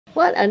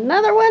What,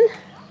 another one?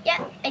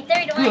 Yeah, I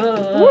threw it away.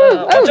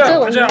 Woo! Oh,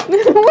 Dylan.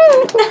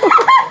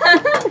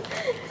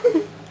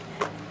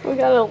 We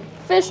got a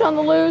fish on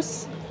the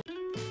loose.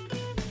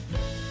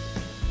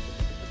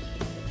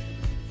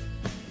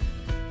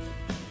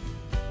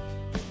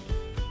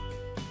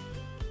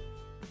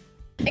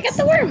 I got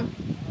the worm.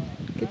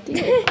 Good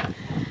deal.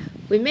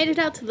 We made it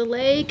out to the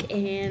lake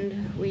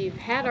and we've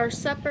had our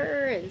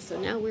supper, and so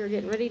now we're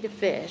getting ready to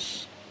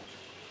fish.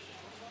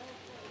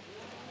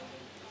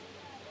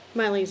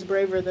 Miley's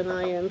braver than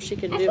I am. She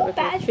can do it with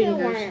her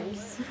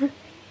fingers.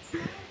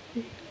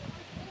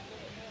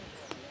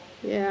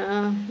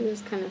 Yeah, it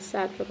is kind of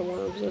sad for the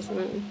worms, isn't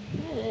it?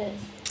 It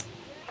is.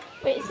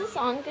 Wait, is this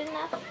on good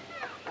enough?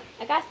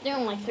 I got through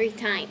them like 3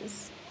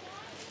 times.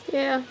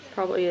 Yeah,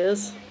 probably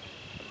is.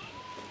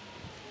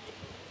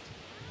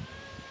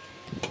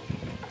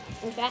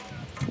 Is that?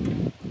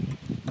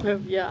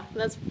 Oh, yeah,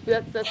 that's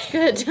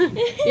good.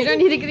 You don't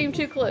need to get him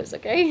too close,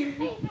 okay?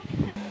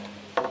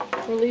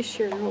 Release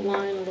your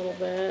line a little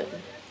bit.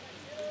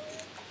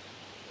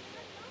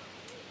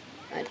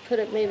 I'd put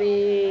it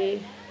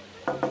maybe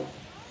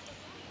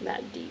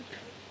that deep.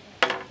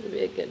 Would be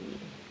a good.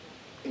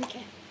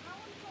 Okay.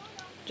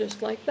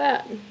 Just like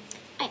that.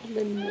 And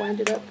then wind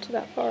it up to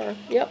that far.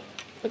 Yep,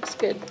 looks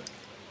good.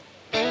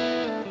 Oh,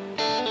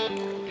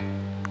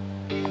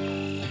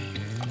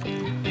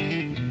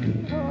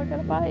 I got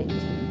a bite.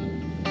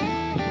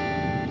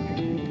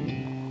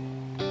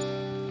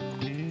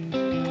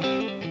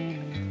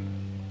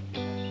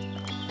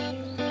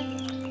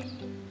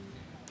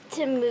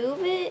 To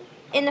move it,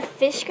 and the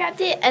fish grabbed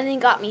it and then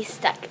got me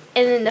stuck.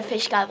 And then the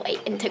fish got away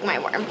and took my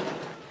worm.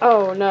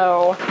 Oh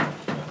no.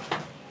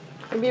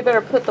 Maybe you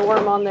better put the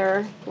worm on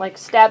there, like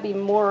stab him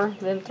more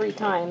than 3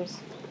 times.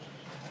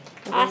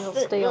 And then he'll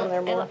stay on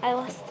there more. I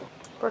lost it.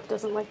 Brooke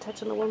doesn't like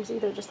touching the worms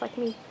either, just like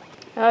me.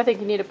 I think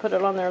you need to put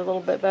it on there a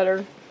little bit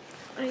better.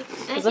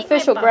 Because the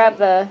fish will grab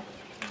the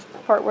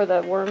part where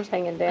the worm's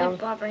hanging down. My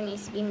bobber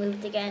needs to be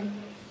moved again.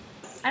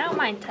 I don't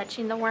mind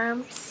touching the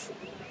worms.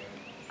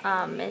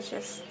 It's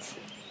just,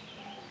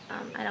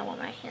 I don't want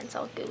my hands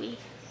all gooey.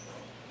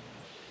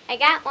 I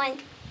got one.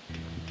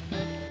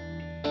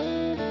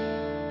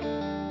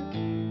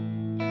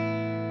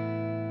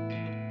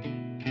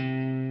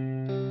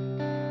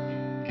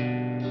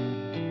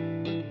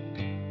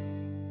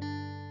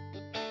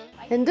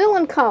 And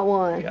Dylan caught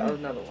one. Got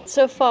another one.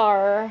 So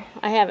far,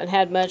 I haven't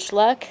had much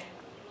luck.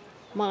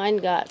 Mine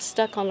got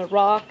stuck on the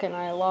rock and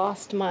I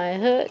lost my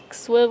hook,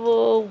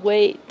 swivel,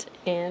 weight,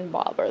 and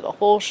bobber, the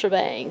whole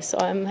shebang. So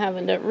I'm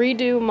having to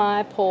redo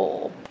my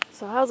pole.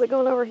 So how's it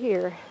going over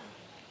here?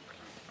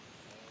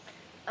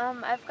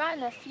 I've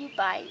gotten a few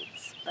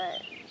bites,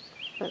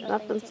 but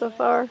nothing so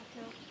far?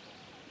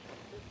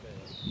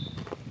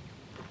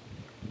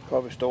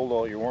 Probably stole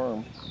all your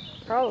worm.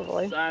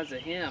 Probably. The size of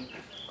him.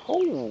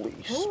 Holy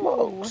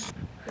smokes.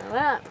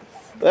 Now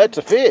That's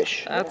a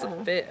fish. That's a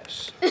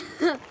fish.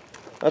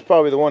 That's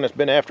probably the one that's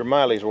been after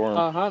Miley's worm.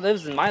 Uh-huh, that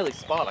was in Miley's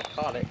spot. I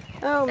caught it.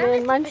 oh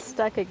man, mine's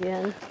stuck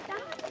again.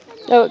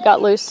 Oh, it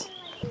got loose.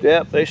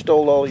 Yep, they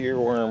stole all your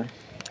worm.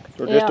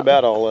 Or just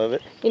about all of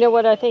it. You know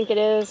what I think it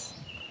is?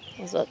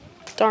 It's a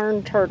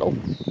darn turtle.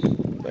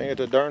 I think it's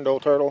a darned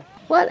old turtle.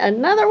 What,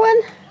 another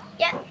one?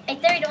 yeah, I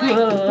threw it away.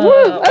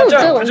 Woo! Oh,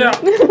 Dylan.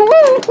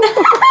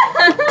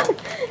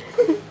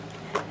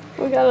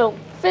 We got a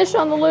fish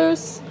on the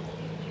loose.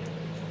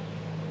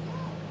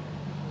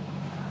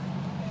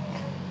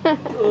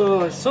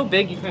 Oh, it's so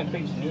big you can't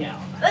creep me out.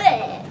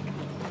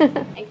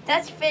 I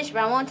touch fish,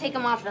 but I won't take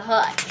them off the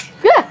hook.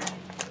 Yeah.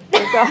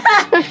 Oh,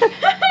 gosh.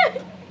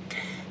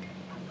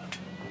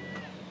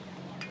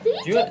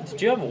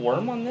 Did you have a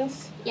worm on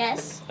this?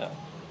 Yes. Oh.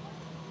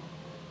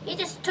 He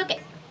just took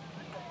it.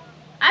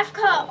 I've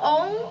caught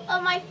all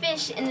of my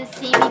fish in the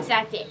same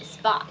exact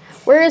spot.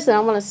 Where is it?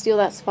 I'm going to steal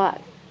that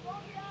spot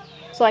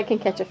so I can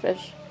catch a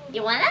fish.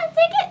 You want to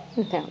take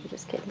it? No, I'm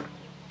just kidding.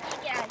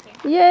 Get out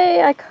of here.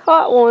 Yay, I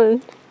caught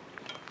one.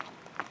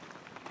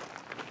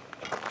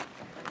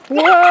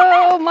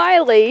 Whoa,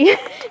 Miley.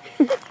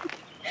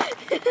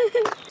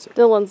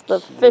 Dylan's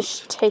the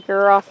fish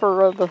taker off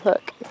her the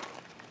hook.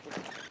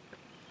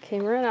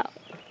 Came right out.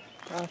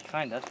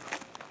 Kind of.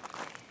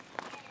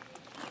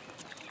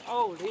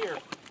 Oh, dear.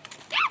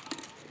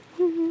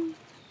 Can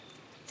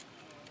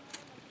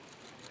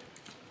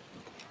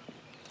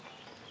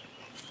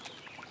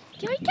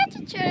we catch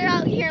a turtle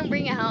out here and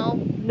bring it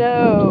home?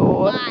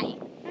 No. Why?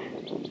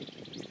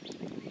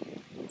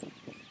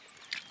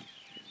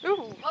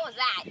 Ooh, What was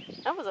that?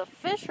 that was a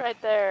fish right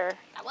there.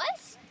 That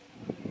was?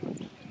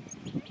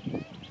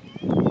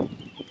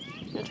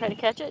 Gonna try to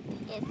catch it?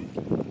 Yes.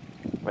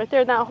 Right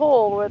there in that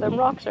hole where them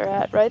rocks are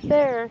at, right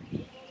there.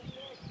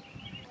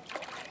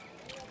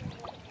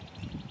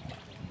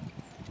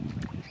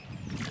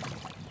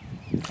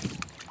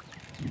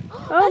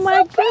 Oh It's my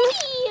so goodness.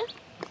 pretty!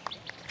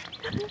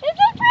 It's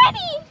so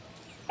pretty!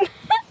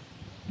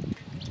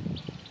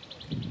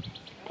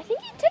 I think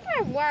you took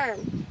my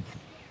worm.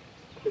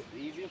 Is it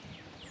easy?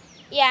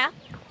 Yeah.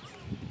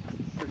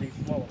 Pretty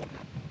small.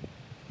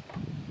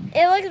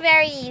 It looks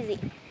very easy.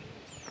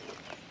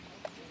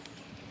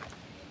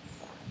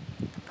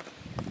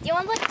 Do you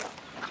want to look?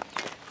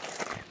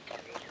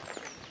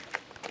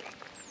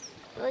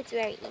 It looks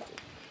very easy.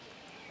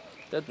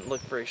 Doesn't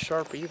look very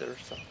sharp either.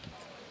 So.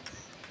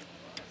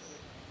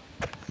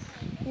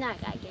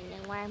 Not gonna get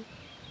no worm.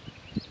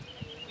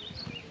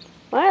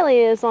 Miley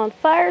is on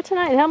fire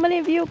tonight. How many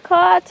of you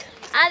caught?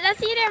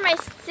 That's either my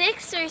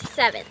 6th or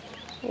 7th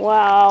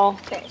Wow.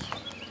 fish.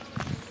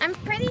 I'm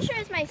pretty sure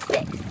it's my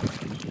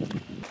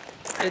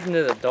 6th. Isn't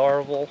it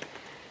adorable?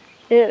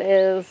 It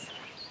is.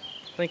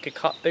 I think I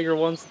caught bigger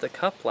ones at the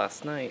cup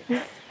last night.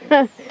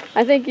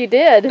 I think you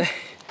did.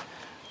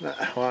 Well,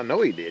 I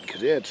know he did,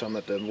 because he had some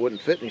that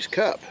wouldn't fit in his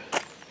cup.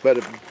 But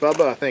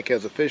Bubba, I think,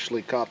 has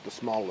officially caught the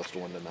smallest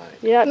one tonight.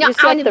 Yeah, No, you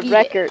I wanna set the beat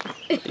record.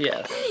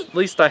 Yes. At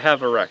least I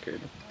have a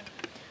record.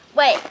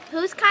 Wait,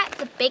 who's caught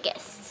the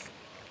biggest?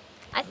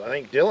 I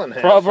think Dylan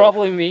has.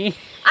 Probably me.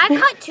 I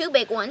caught 2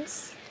 big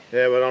ones.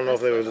 Yeah, but I don't know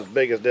if it was as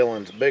big as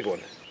Dylan's big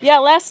one. Yeah,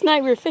 last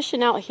night we were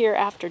fishing out here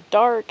after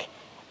dark,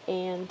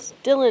 and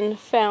Dylan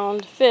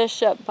found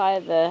fish up by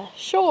the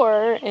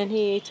shore, and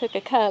he took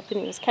a cup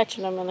and he was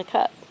catching them in the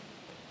cup.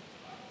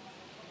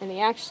 And he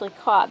actually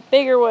caught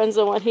bigger ones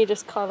than what he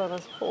just caught on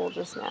his pole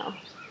just now.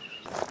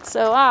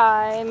 So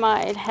I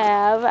might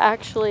have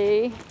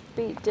actually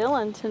beat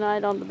Dylan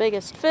tonight on the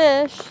biggest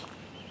fish.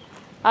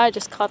 I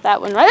just caught that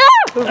one right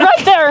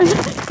there.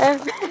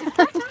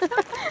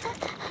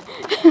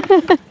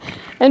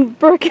 And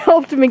Brooke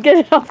helped me get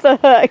it off the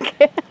hook.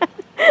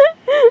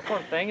 Poor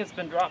thing, it's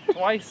been dropped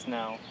twice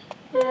now.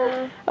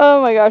 Yeah.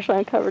 Oh my gosh,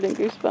 I'm covered in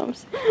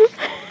goosebumps.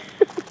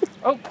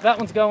 Oh, that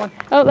one's going.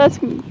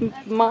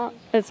 Oh,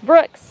 it's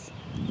Brooks.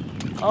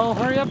 Oh,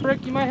 hurry up,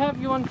 Rick. You might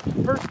have you on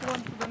first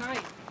one for the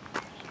night.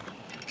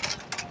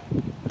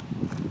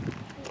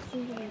 Doesn't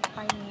seem to be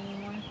biting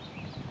anymore.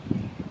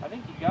 I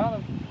think you got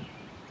him.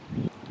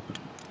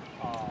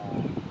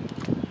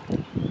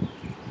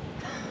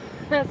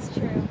 That's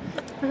true.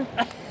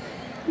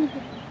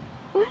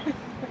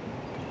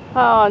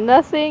 Oh,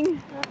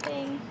 nothing.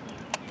 Nothing.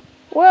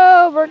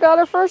 Whoa, Brooke got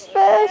her first fish.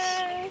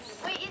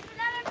 Yes. Wait, isn't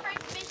that our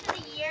first fish of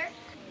the year?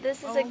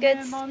 This is a good.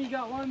 Man, Mom, you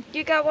got one.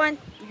 You got one.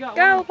 You got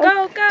Go, one.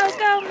 go, go,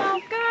 go,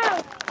 Mom,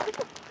 go.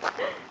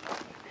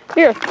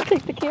 Here,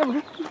 take the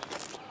camera.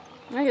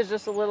 I think it's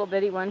just a little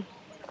bitty one.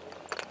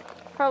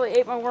 Probably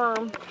ate my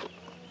worm.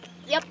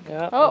 Yep.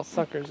 Yeah, Oh. that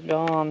sucker's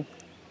gone.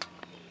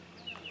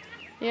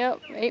 Yep,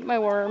 ate my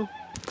worm.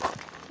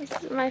 This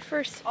is my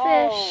first fish.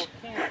 Oh,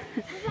 can't.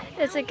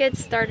 It's a good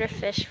starter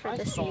fish for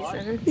the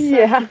season. So.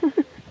 Yeah.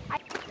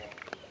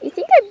 You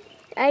think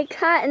I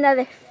caught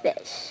another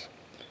fish?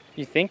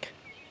 You think?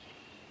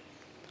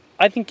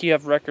 I think you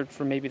have record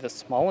for maybe the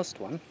smallest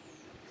one.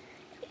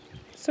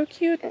 So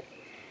cute.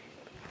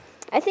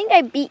 I think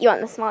I beat you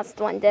on the smallest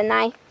one, didn't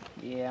I?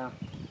 Yeah.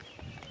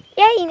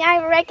 Yay, now I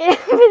have a record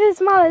for the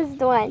smallest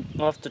one.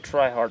 I'll have to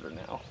try harder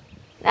now.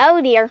 Oh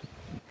dear.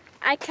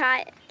 I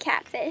caught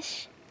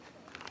catfish.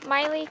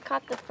 Miley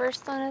caught the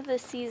first one of the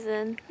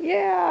season.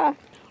 Yeah.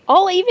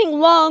 All evening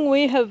long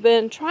we have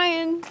been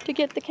trying to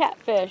get the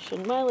catfish,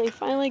 and Miley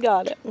finally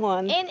got it.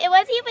 One. And it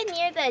wasn't even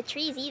near the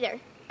trees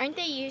either. Aren't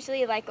they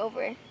usually like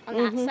over on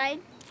that side?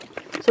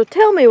 So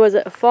tell me, was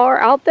it far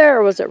out there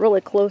or was it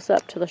really close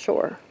up to the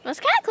shore? It was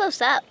kind of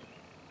close up.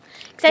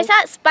 Because I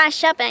saw it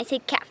splash up and I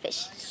said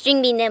catfish.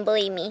 String bean didn't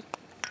believe me.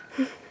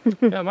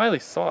 Yeah, Miley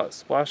saw it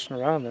splashing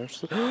around there.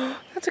 She's like, oh,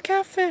 that's a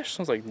catfish.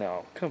 I was like,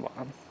 no, come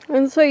on.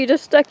 And so you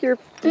just stuck your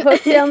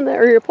hook down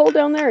there, or your pole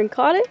down there, and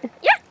caught it?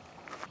 Yeah.